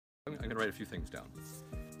going to write a few things down.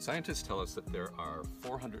 Scientists tell us that there are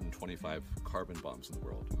 425 carbon bombs in the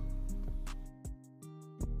world.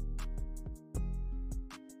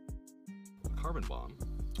 A carbon bomb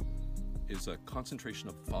is a concentration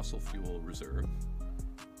of fossil fuel reserve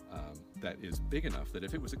that is big enough that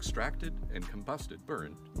if it was extracted and combusted,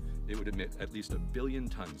 burned, it would emit at least 1 billion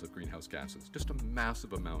tons of greenhouse gases, just a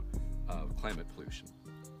massive amount of climate pollution.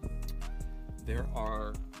 There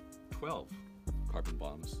are 12 carbon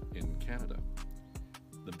bombs in Canada.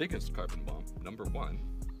 The biggest carbon bomb, number 1,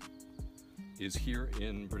 is here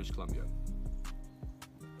in British Columbia.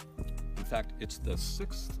 In fact, it's the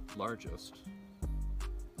 6th largest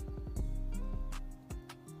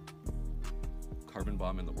carbon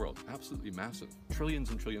bomb in the world. Absolutely massive. Trillions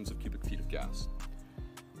and trillions of cubic feet of gas.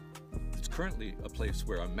 It's currently a place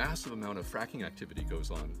where a massive amount of fracking activity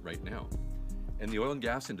goes on right now. And the oil and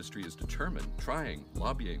gas industry is determined, trying,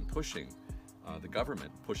 lobbying, pushing the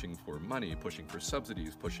government, pushing for money, pushing for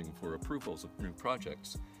subsidies, pushing for approvals of new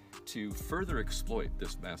projects to further exploit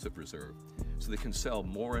this massive reserve so they can sell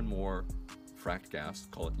more and more fracked gas,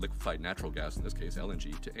 call it liquefied natural gas in this case,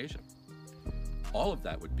 LNG, to Asia. All of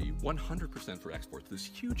that would be 100% for export. This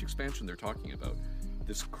huge expansion they're talking about,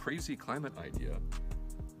 this crazy climate idea,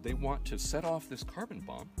 they want to set off this carbon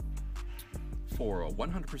bomb for a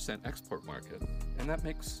 100% export market, and that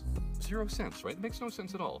makes 0 sense, right? It makes no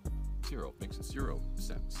sense at all. Zero. It makes 0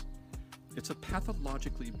 sense. It's a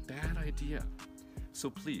pathologically bad idea. So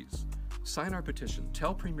please, sign our petition,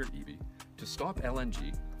 tell Premier Eby to stop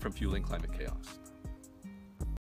LNG from fueling climate chaos.